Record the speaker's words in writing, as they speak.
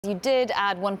You did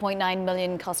add 1.9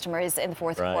 million customers in the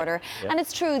fourth quarter. Yep. And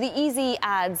it's true, the easy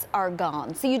ads are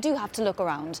gone. So you do have to look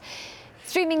around.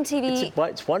 Streaming TV.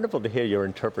 It's wonderful to hear your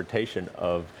interpretation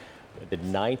of the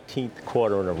 19th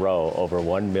quarter in a row over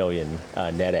 1 million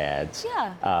net ads.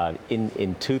 Yeah.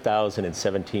 In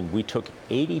 2017, we took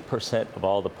 80% of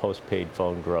all the postpaid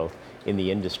phone growth in the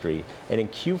industry. And in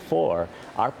Q4,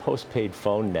 our postpaid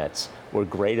phone nets were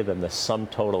greater than the sum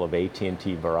total of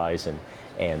AT&T, Verizon,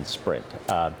 and Sprint.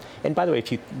 And by the way,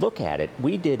 if you look at it,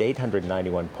 we did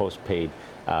 891 postpaid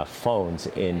phones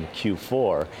in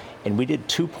Q4, and we did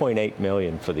 2.8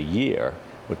 million for the year,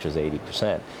 which was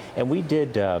 80%. And we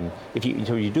did, if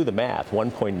you do the math,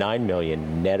 1.9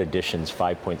 million net additions,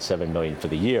 5.7 million for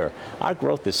the year. Our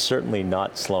growth is certainly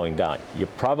not slowing down. You're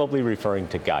probably referring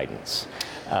to guidance.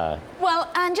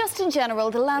 Well, and just in general,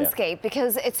 the landscape,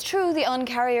 because it's true the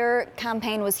Un-carrier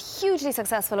campaign was hugely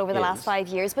successful over the last 5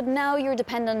 years, but now you're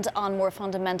dependent on more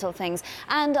fundamental things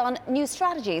and on new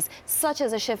strategies, such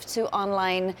as a shift to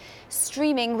online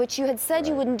streaming, which you had said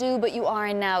you wouldn't do, but you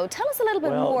are now. Tell us a little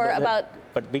bit more about...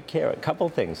 But be careful, a couple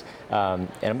of things, and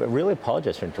I really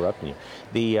apologize for interrupting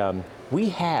you. We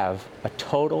have a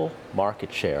total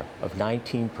market share of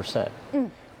 19%.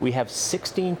 We have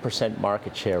 16%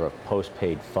 market share of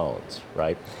postpaid phones,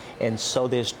 right? And so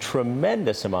there's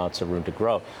tremendous amounts of room to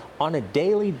grow. On a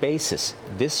daily basis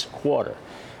this quarter,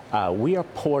 we are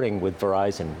porting with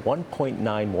Verizon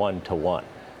 1.91 to 1.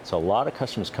 So a lot of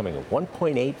customers coming in,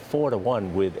 1.84 to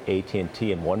 1 with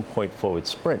AT&T and 1.4 with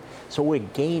Sprint. So we're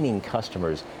gaining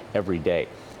customers every day.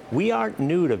 We aren't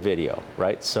new to video,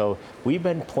 right? So we've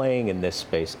been playing in this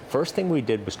space. First thing we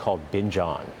did was called Binge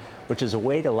On, which is a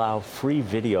way to allow free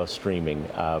video streaming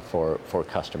for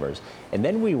customers. And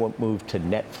then we moved to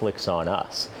Netflix on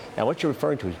Us. Now, what you're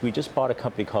referring to is we just bought a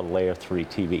company called Layer 3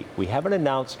 TV. We haven't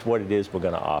announced what it is we're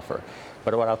going to offer.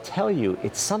 But what I'll tell you,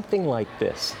 it's something like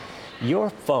this. Your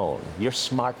phone, your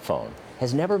smartphone,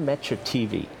 has never met your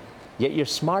TV. Yet your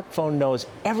smartphone knows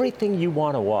everything you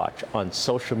want to watch on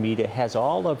social media, has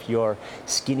all of your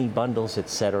skinny bundles,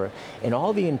 etc., and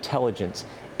all the intelligence.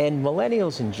 And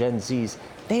millennials and Gen Zs,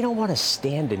 they don't want to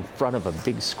stand in front of a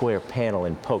big square panel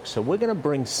and poke. So we're going to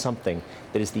bring something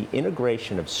that is the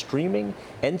integration of streaming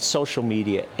and social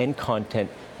media and content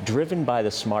driven by the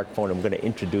smartphone. I'm going to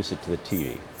introduce it to the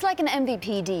TV. It's like an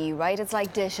MVPD, right? It's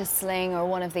like Dish, a Sling, or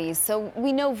one of these. So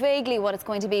we know vaguely what it's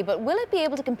going to be, but will it be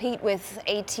able to compete with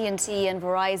AT&T and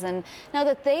Verizon now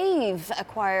that they've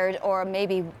acquired, or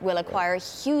maybe will acquire,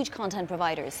 huge content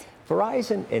providers?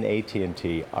 Verizon and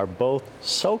AT&T are both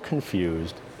so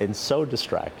confused and so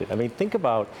distracted. I mean, think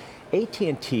about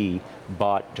AT&T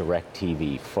bought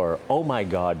DirecTV for, oh my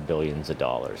God, billions of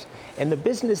dollars. And the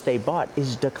business they bought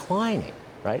is declining,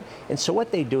 right? And so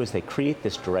what they do is they create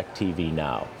this DirecTV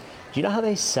Now. Do you know how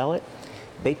they sell it?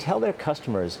 They tell their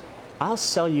customers, I'll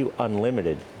sell you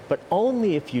unlimited, but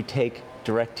only if you take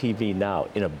DirecTV Now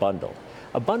in a bundle.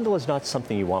 A bundle is not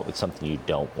something you want with something you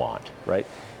don't want, right?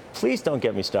 Please don't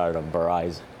get me started on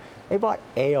Verizon. They bought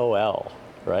AOL,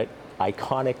 right?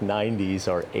 Iconic 90s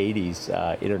or 80s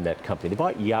internet company. They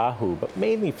bought Yahoo, but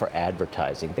mainly for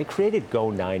advertising. They created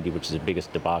Go90, which is the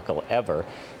biggest debacle ever.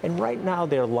 And right now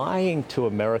they're lying to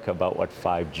America about what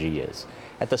 5G is.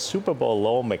 At the Super Bowl,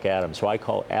 Lowell McAdams, who I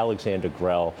call Alexander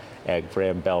Graham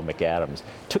Bell McAdams,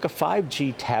 took a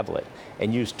 5G tablet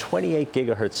and used 28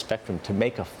 gigahertz spectrum to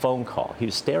make a phone call. He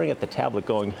was staring at the tablet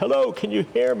going, hello, can you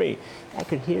hear me? I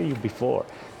could hear you before.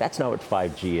 That's not what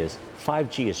 5G is.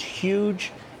 5G is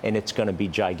huge, and it's going to be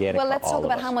gigantic. Well, let's talk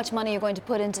about us. How much money you're going to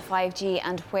put into 5G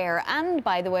and where. And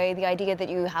by the way, the idea that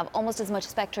you have almost as much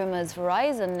spectrum as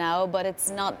Verizon now, but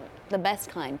it's not the best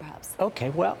kind, perhaps.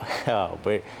 Okay, well,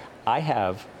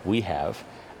 we have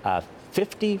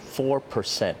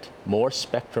 54% more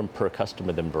spectrum per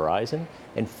customer than Verizon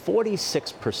and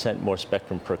 46% more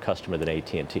spectrum per customer than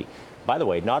AT&T. By the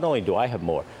way, not only do I have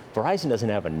more, Verizon doesn't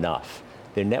have enough.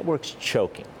 Their network's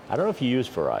choking. I don't know if you use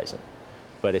Verizon,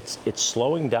 but it's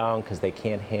slowing down because they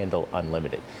can't handle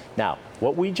unlimited. Now,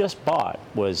 what we just bought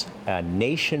was a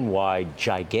nationwide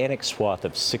gigantic swath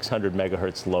of 600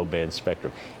 megahertz low-band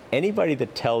spectrum. Anybody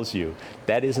that tells you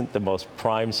that isn't the most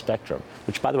prime spectrum,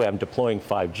 which, by the way, I'm deploying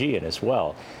 5G in as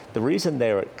well, the reason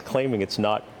they're claiming it's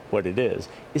not what it is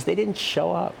they didn't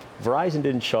show up. Verizon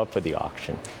didn't show up for the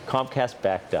auction. Comcast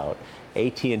backed out.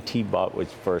 AT&T bought was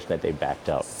first, and they backed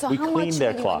out. So we how cleaned much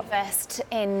their will you clock. invest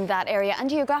in that area, and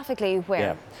geographically where?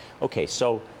 Yeah. Okay,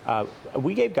 so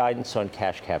we gave guidance on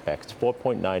cash capex,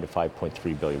 4.9 to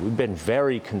 5.3 billion. We've been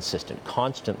very consistent,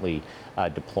 constantly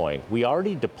deploying. We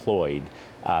already deployed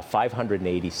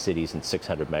 580 cities and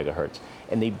 600 megahertz.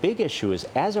 And the big issue is,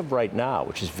 as of right now,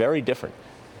 which is very different,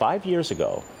 5 years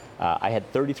ago, I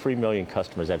had 33 million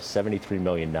customers. I have 73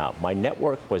 million now. My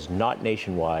network was not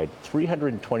nationwide,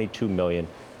 322 million,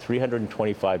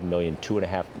 325 million,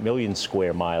 2.5 million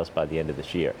square miles by the end of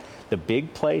this year. The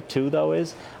big play, too, though,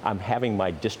 is I'm having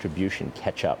my distribution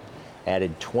catch up.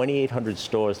 Added 2,800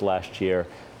 stores last year,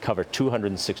 cover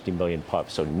 260 million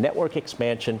pups. So network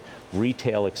expansion,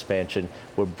 retail expansion.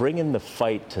 We're bringing the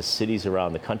fight to cities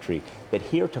around the country that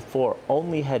heretofore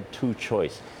only had two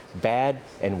choices, bad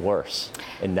and worse.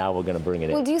 And now we're going to bring it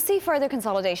in. Well, do you see further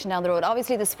consolidation down the road?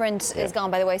 Obviously, the Sprint is gone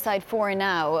by the wayside for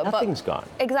now. Nothing's gone.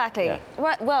 Exactly. Yeah.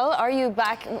 Well, are you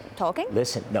back talking?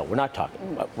 Listen, no, we're not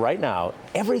talking. Right now,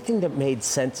 everything that made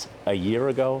sense a year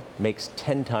ago makes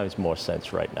 10 times more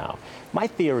sense right now. My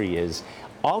theory is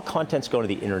all content's going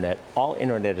to the internet, all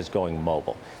internet is going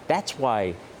mobile. That's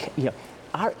why,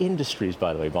 our industries,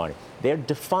 by the way, Vonnie, they're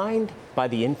defined by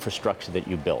the infrastructure that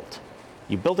you built.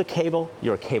 You build a cable,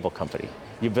 you're a cable company.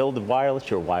 You build a wireless,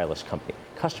 you're a wireless company.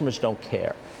 Customers don't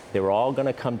care. They're all going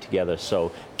to come together,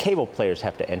 so cable players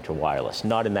have to enter wireless,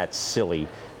 not in that silly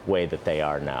way that they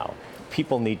are now.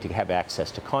 People need to have access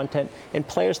to content, and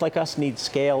players like us need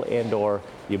scale and or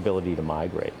the ability to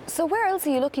migrate. So where else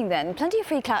are you looking then? Plenty of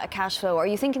free cash flow. Are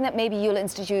you thinking that maybe you'll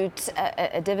institute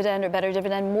a dividend or better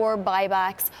dividend, more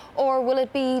buybacks, or will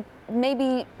it be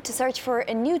maybe to search for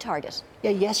a new target?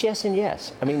 Yeah, yes, and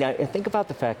yes. I mean, think about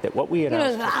the fact that what we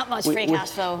announced... that much free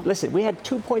cash flow. Listen, we had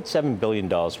 $2.7 billion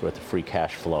worth of free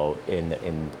cash flow in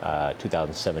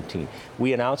 2017.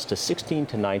 We announced a 16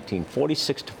 to 19,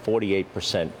 46 to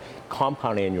 48%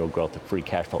 compound annual growth of free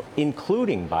cash flow,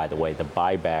 including, by the way, the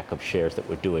buyback of shares that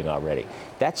we're doing already.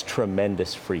 That's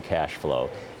tremendous free cash flow.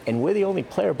 And we're the only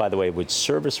player, by the way, with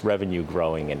service revenue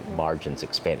growing and margins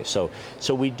expanding. So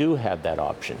we do have that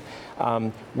option.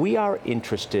 We are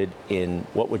interested in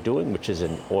what we're doing, which is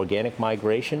an organic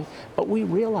migration, but we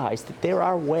realize that there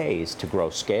are ways to grow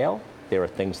scale. There are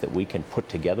things that we can put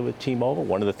together with T-Mobile.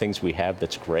 One of the things we have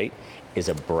that's great is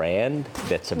a brand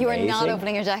that's amazing. You are not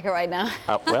opening your jacket right now.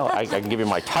 Well, I can give you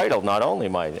my title, not only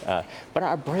my, but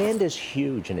our brand is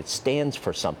huge and it stands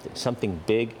for something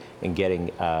big and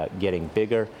getting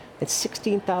bigger. It's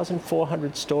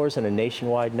 16,400 stores in a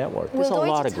nationwide network. There's a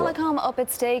lot of growth. Will Deutsche Telekom up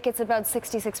its stake? It's about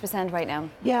 66% right now.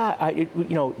 Yeah,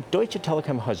 Deutsche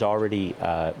Telekom has already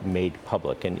made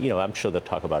public, and I'm sure they'll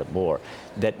talk about it more,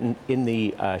 that in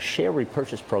the share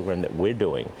repurchase program that we're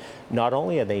doing, not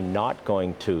only are they not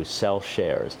going to sell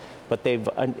shares, but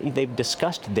they've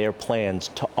discussed their plans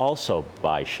to also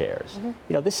buy shares.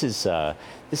 Mm-hmm.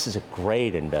 This is a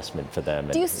great investment for them.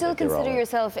 Do you still consider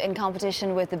yourself in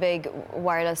competition with the big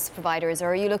wireless providers, or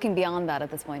are you looking beyond that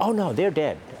at this point? Oh no, they're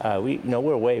dead.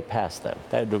 We're way past them.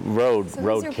 That roadkill. So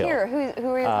who's your peer? Who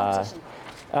are your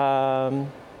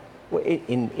competition?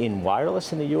 In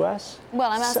wireless in the U.S.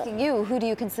 Well, I'm asking you. Who do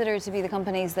you consider to be the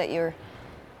companies that you're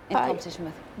in competition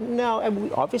with? No, and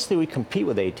obviously we compete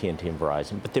with AT&T and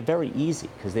Verizon, but they're very easy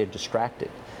because they're distracted.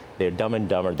 They're dumb and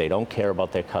dumber. They don't care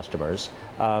about their customers.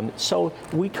 So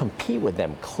we compete with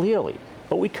them clearly,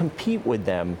 but we compete with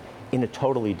them in a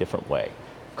totally different way,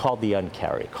 called the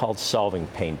uncarry, called solving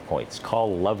pain points,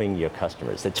 called loving your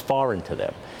customers. That's foreign to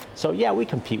them. So yeah, we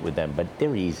compete with them, but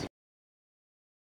they're easy.